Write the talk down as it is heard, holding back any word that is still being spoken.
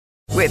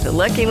With the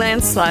Lucky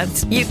Land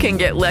Slots, you can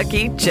get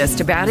lucky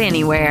just about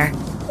anywhere.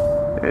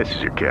 This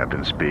is your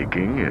captain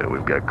speaking.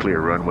 We've got clear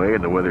runway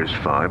and the weather's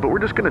fine, but we're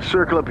just going to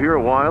circle up here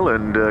a while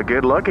and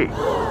get lucky.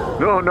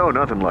 No,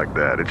 nothing like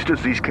that. It's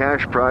just these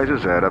cash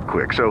prizes add up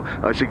quick. So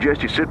I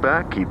suggest you sit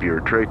back, keep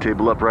your tray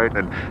table upright,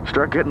 and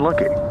start getting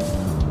lucky.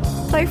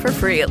 Play for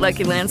free at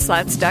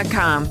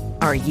LuckyLandSlots.com.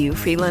 Are you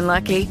feeling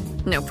lucky?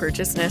 No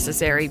purchase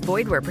necessary.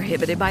 Void where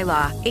prohibited by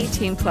law.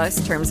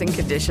 18+ terms and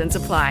conditions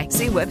apply.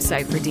 See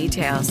website for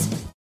details.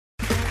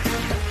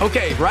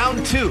 Okay,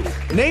 round two.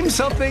 Name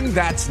something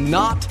that's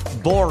not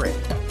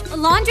boring. A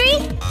laundry?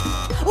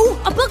 Ooh,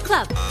 a book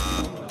club.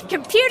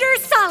 Computer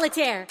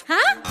solitaire,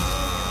 huh?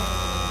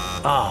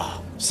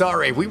 Ah,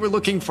 sorry, we were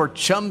looking for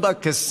Chumba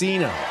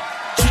Casino.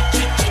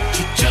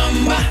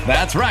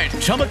 That's right,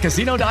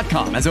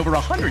 ChumbaCasino.com has over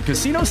 100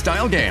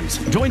 casino-style games.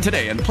 Join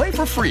today and play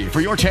for free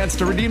for your chance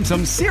to redeem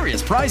some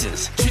serious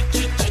prizes.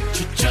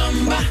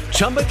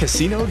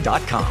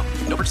 ChumbaCasino.com.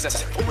 No purchase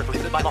necessary. Void where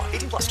prohibited by law.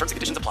 18+ terms and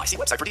conditions apply. See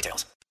website for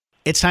details.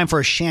 It's time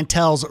for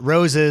Chantel's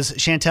Roses.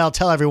 Chantel,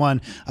 tell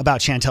everyone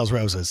about Chantel's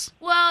Roses.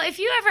 Well, if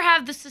you ever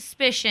have the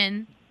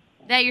suspicion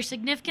that your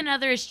significant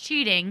other is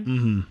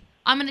cheating,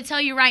 I'm going to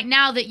tell you right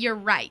now that you're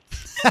right.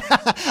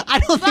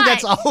 I don't think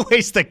that's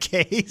always the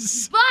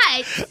case.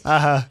 But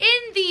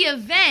in the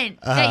event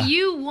that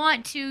you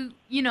want to,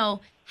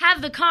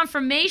 have the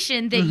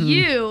confirmation that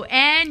you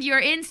and your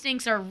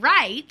instincts are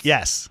right.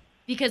 Yes.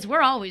 Because we're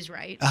always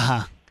right.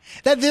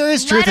 That there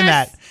is truth in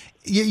that.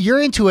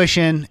 Your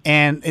intuition,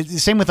 and it's the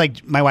same with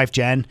like my wife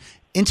Jen,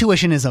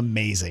 intuition is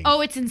amazing.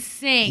 Oh, it's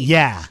insane.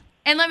 Yeah.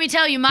 And let me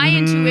tell you, my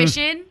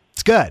intuition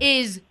it's good.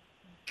 Is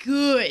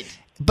good.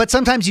 But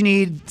sometimes you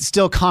need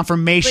still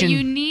confirmation. But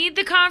you need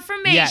the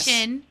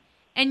confirmation,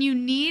 and you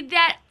need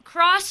that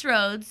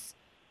crossroads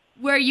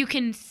where you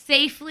can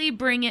safely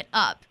bring it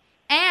up.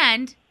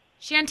 And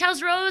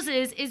Chantel's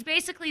Roses is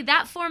basically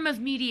that form of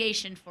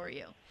mediation for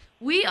you.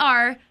 We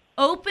are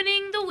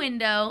opening the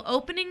window,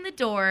 opening the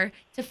door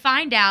to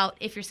find out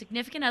if your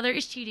significant other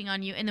is cheating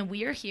on you, and then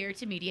we are here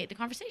to mediate the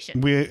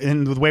conversation.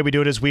 And the way we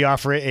do it is we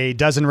offer a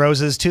dozen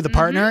roses to the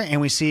partner, and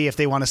we see if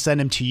they want to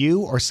send them to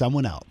you or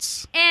someone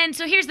else. And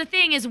so here's the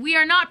thing is we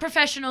are not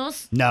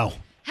professionals. No.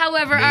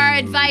 However, our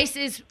advice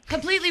is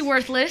completely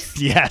worthless.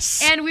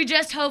 Yes. And we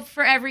just hope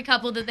for every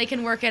couple that they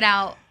can work it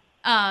out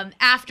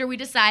after we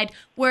decide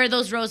where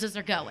those roses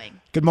are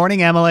going. Good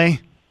morning, Emily.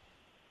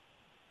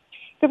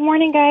 Good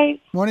morning, guys.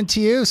 Morning to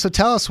you. So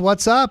tell us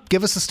what's up.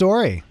 Give us a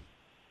story.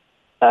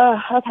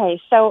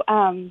 Okay. So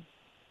I've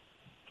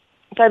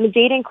been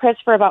dating Chris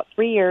for about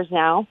 3 years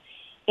now,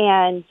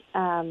 and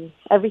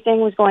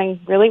everything was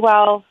going really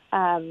well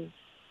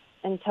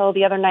until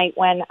the other night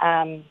when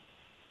I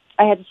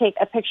had to take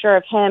a picture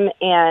of him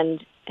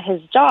and his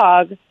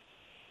dog.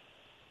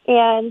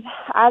 And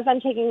as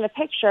I'm taking the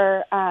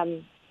picture,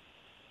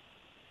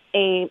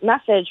 a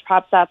message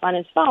pops up on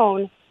his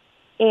phone,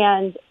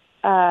 and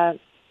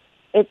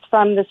it's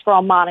from this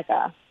girl,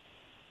 Monica.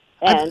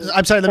 And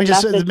I'm sorry, let me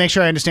just make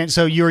sure I understand.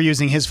 So you were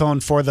using his phone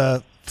for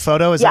the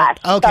photo? Is yes,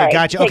 that? Okay, sorry.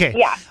 gotcha. Okay.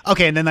 Yeah.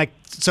 Okay, and then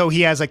so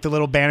he has the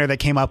little banner that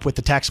came up with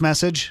the text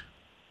message?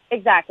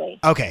 Exactly.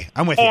 Okay,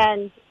 I'm with you.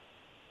 And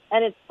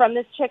it's from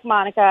this chick,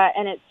 Monica,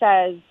 and it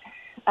says,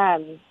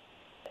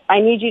 I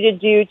need you to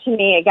do to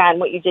me again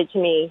what you did to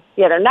me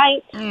the other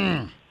night.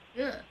 And,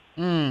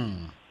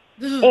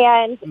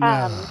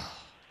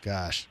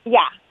 gosh.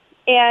 Yeah.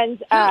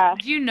 And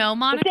do you know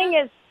Monica? The thing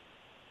is,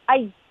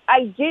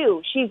 I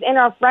do. She's in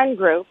our friend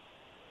group.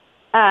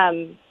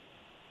 And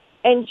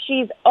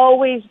she's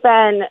always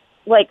been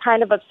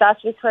kind of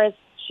obsessed with Chris.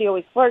 She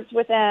always flirts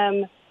with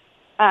him,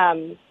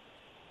 a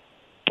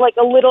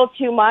little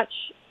too much.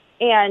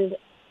 And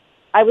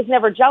I was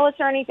never jealous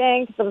or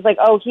anything because I was like,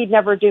 oh, he'd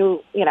never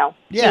do, he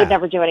would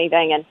never do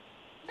anything. And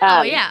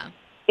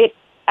it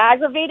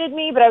aggravated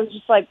me, but I was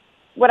just like,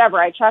 whatever.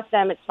 I trust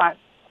them. It's fine.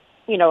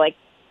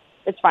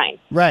 It's fine.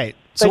 Right.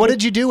 So what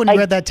did you do when you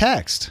read that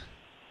text?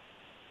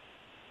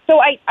 So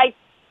I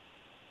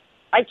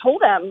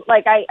told him,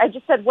 I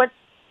just said, what's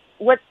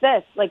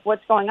this?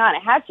 What's going on? I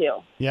had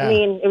to. Yeah. I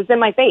mean, it was in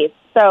my face.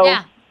 So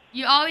yeah,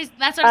 you always,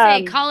 that's what I'm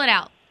saying. Call it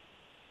out.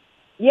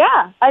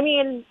 Yeah. I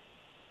mean,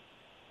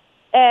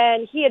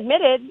 and he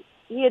admitted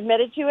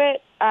to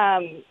it.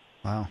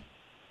 Wow.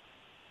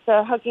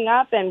 So hooking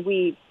up, and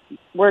we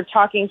were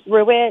talking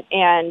through it,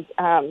 and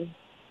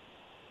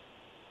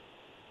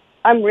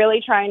I'm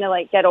really trying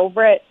to get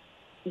over it,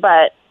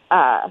 but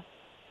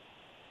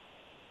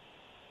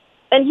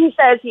and he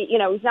says he's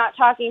not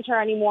talking to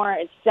her anymore.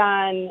 It's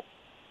done.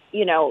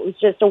 It was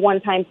just a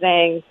one-time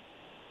thing.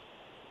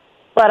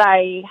 But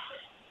I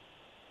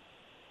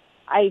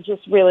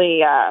just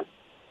really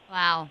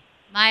wow.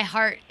 My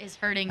heart is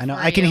hurting. I know.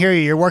 For I can you. hear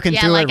you. You're working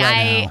through it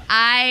right now.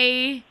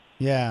 I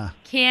yeah.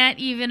 can't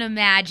even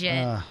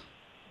imagine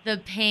the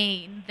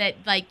pain that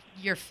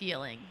you're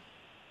feeling.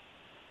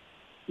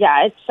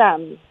 Yeah, it's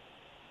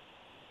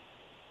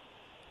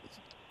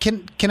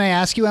Can I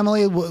ask you,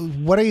 Emily,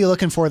 what are you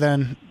looking for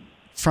then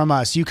from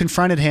us? You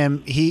confronted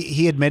him.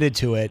 He admitted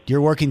to it.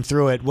 You're working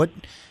through it.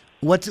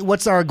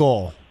 What's our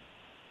goal?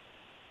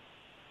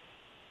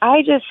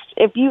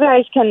 if you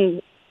guys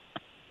can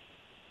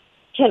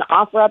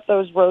offer up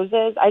those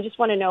roses, I just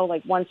want to know,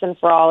 like, once and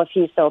for all, if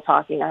he's still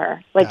talking to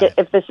her. Like,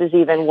 if this is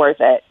even worth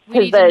it. We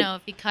need to know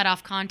if he cut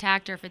off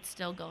contact or if it's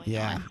still going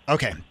on.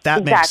 Okay.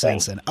 That makes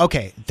sense then.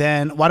 Okay.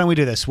 Then why don't we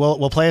do this?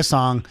 We'll play a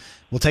song.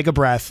 We'll take a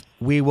breath.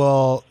 We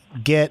will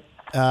get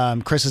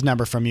Chris's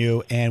number from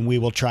you, and we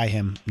will try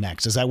him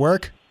next. Does that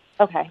work?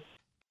 Okay.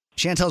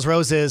 Chantel's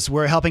Roses,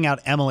 we're helping out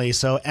Emily.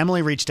 So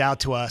Emily reached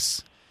out to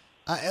us.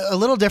 A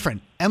little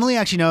different. Emily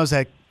actually knows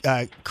that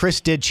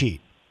Chris did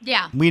cheat.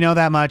 Yeah. We know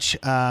that much.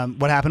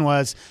 What happened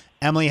was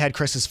Emily had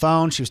Chris's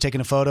phone. She was taking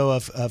a photo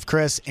of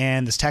Chris,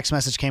 and this text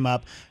message came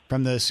up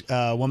from this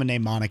woman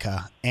named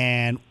Monica.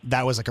 And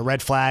that was like a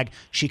red flag.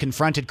 She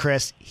confronted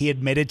Chris. He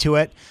admitted to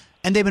it,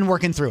 and they've been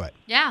working through it.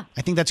 Yeah.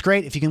 I think that's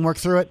great. If you can work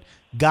through it,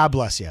 God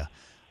bless you.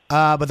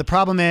 But the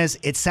problem is,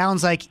 it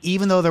sounds like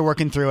even though they're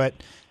working through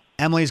it,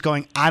 Emily's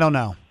going, I don't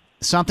know.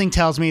 Something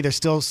tells me there's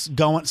still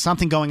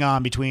something going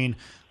on between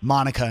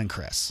Monica and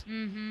Chris.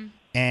 Mm-hmm.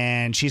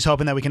 And she's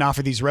hoping that we can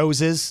offer these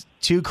roses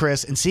to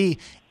Chris and see,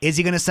 is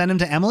he going to send them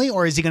to Emily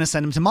or is he going to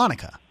send them to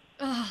Monica?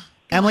 Oh,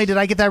 Emily, did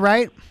I get that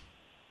right?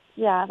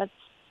 Yeah, that's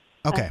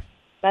okay.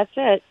 That's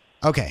it.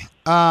 Okay.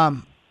 Are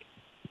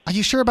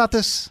you sure about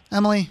this,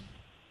 Emily?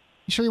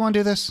 You sure you want to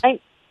do this? I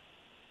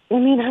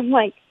mean,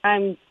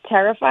 I'm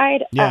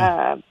terrified.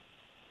 Yeah.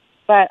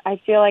 But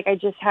I feel like I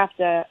just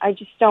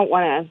don't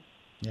want to.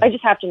 Yeah. I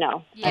just have to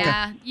know.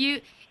 Yeah.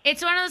 Okay.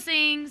 It's one of those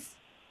things.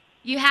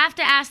 You have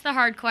to ask the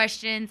hard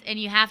questions, and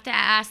you have to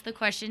ask the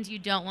questions you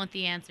don't want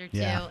the answer to.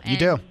 Yeah, and you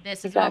do.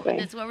 This is what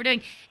we're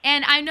doing.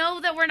 And I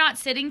know that we're not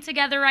sitting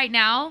together right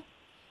now,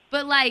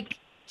 but, like,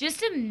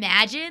 just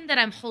imagine that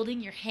I'm holding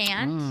your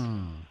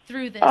hand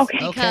through this.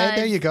 Okay,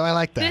 there you go. I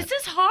like that. This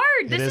is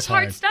hard. This is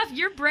hard stuff.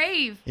 You're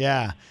brave.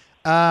 Yeah.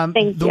 Thank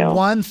you. The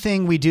one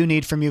thing we do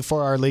need from you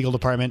for our legal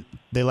department,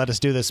 they let us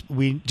do this.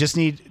 We just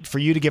need for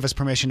you to give us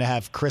permission to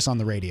have Chris on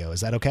the radio. Is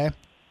that okay?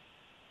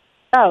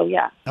 Oh,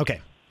 yeah.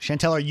 Okay.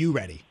 Chantel, are you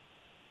ready?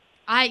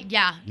 I'm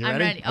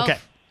ready. Okay.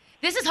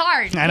 This is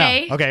hard. Okay? I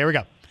know. Okay, here we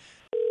go.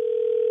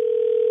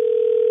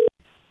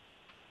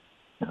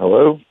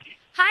 Hello?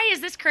 Hi,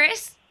 is this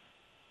Chris?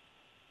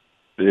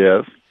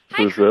 Yes.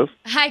 Who's this?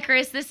 Hi,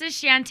 Chris. This is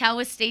Chantel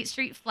with State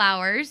Street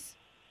Flowers.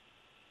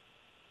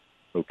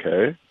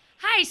 Okay.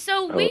 Hi.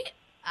 So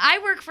I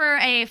work for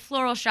a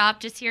floral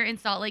shop just here in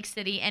Salt Lake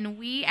City, and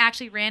we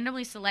actually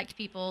randomly select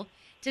people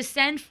to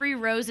send free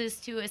roses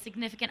to a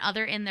significant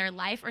other in their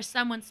life or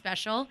someone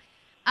special.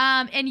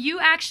 And you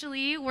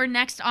actually were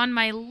next on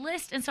my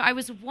list. And so I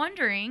was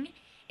wondering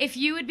if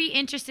you would be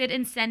interested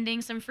in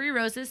sending some free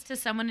roses to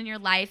someone in your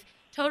life,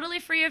 totally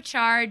free of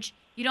charge.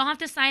 You don't have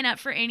to sign up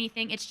for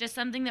anything. It's just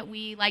something that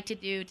we like to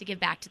do to give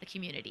back to the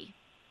community.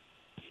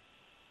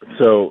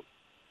 So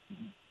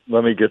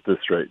let me get this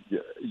straight.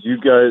 You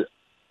guys,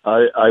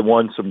 I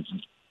want some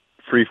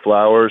free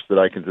flowers that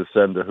I can just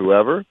send to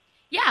whoever?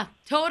 Yeah,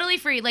 totally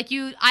free.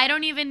 I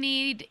don't even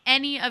need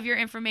any of your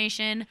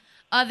information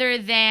other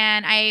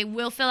than I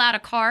will fill out a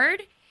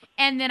card,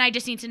 and then I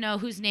just need to know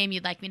whose name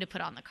you'd like me to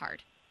put on the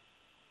card.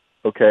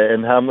 Okay,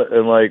 and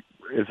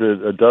is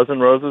it a dozen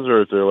roses,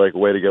 or is there a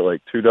way to get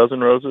 2 dozen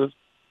roses?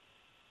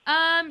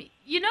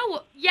 You know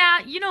what?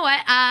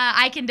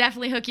 I can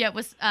definitely hook you up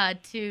with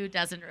 2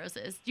 dozen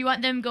roses. Do you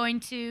want them going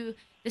to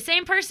the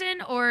same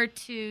person or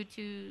to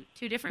 2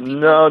 different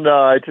people?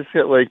 No. I just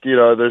get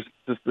there's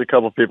just a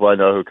couple people I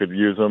know who could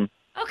use them.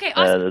 Okay,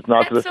 awesome. And it's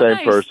not to the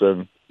same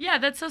person. Yeah,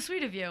 that's so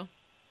sweet of you.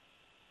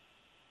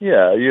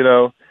 Yeah,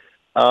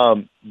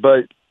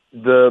 but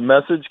the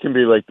message can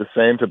be the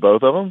same to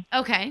both of them.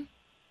 Okay.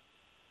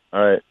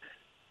 All right.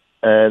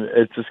 And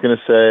it's just going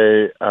to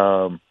say,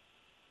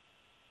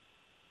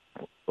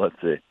 let's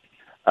see.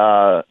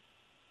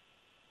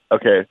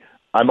 Okay.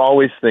 I'm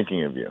always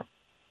thinking of you.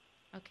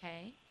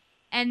 Okay.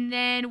 And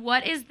then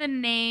what is the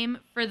name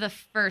for the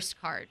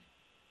first card?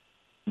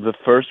 The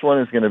first one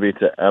is going to be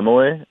to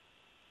Emily.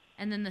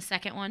 And then the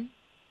second one?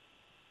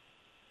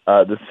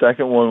 The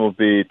second one will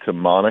be to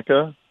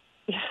Monica.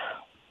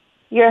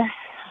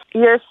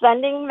 You're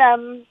sending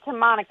them to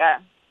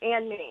Monica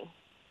and me.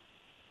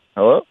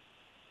 Hello?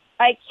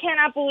 I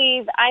cannot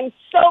believe. I'm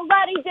so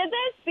glad he did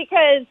this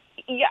because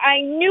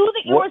I knew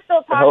that you were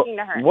still talking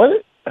to her.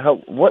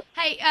 What?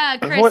 Hey,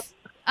 Chris.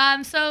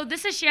 So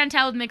this is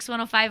Chantel with Mix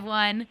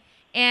 105.1,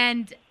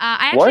 and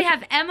I actually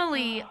have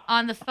Emily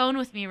on the phone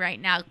with me right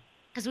now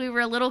because we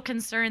were a little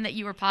concerned that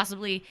you were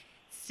possibly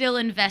still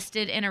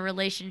invested in a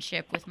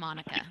relationship with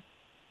Monica.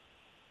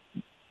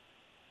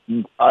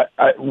 I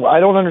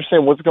don't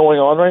understand what's going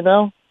on right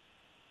now.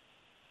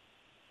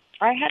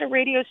 I had a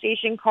radio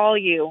station call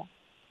you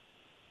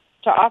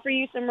to offer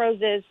you some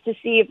roses to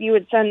see if you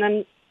would send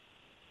them,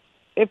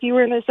 if you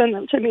were going to send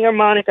them to me or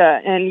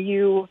Monica, and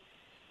you,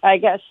 I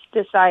guess,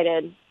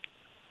 decided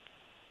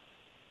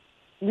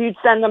you'd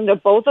send them to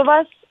both of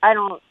us. I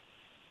don't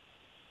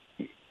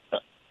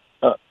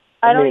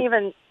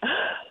even.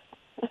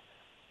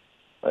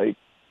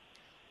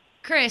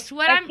 Chris,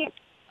 what I'm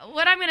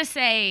going to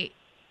say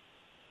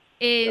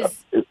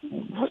is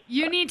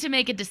you need to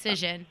make a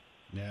decision.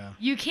 Yeah.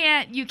 You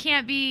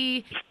can't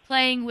be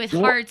playing with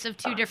hearts of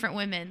two different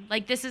women.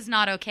 Like, this is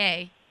not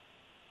okay.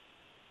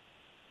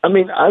 I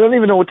mean, I don't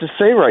even know what to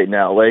say right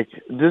now. Like,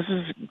 this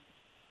is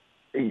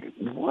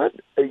what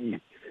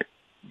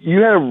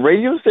you had a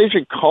radio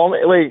station call me.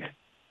 Like,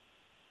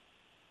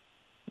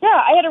 Yeah,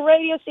 I had a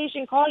radio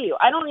station call you.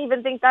 I don't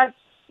even think that's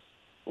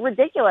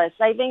ridiculous.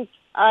 I think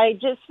I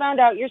just found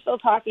out you're still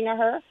talking to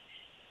her.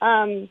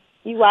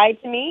 You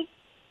lied to me,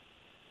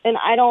 and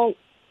I don't.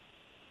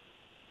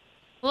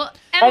 Well,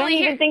 I don't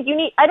Emily, even think you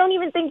need. I don't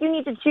even think you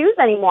need to choose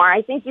anymore.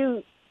 I think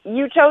you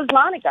chose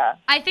Monica.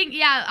 I think,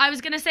 yeah, I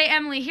was going to say,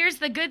 Emily, here's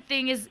the good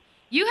thing is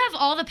you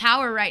have all the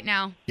power right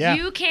now. Yeah.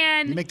 You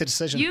make the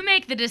decision. You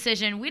make the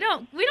decision. We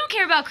don't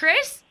care about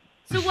Chris.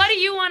 So what do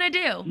you want to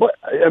do? what?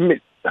 I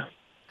mean,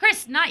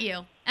 Chris, not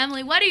you.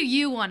 Emily, what do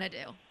you want to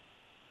do?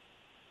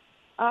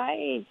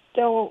 I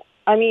don't.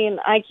 I mean,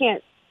 I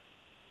can't.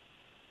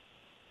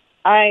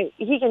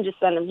 He can just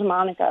send him to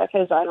Monica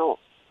because I don't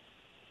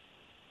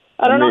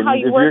know how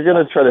you if work. you're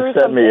gonna try to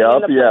set me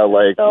up, yeah,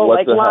 like so, what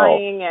like the hell?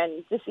 lying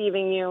and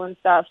deceiving you and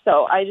stuff.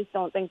 So I just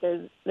don't think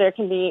there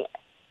can be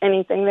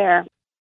anything there.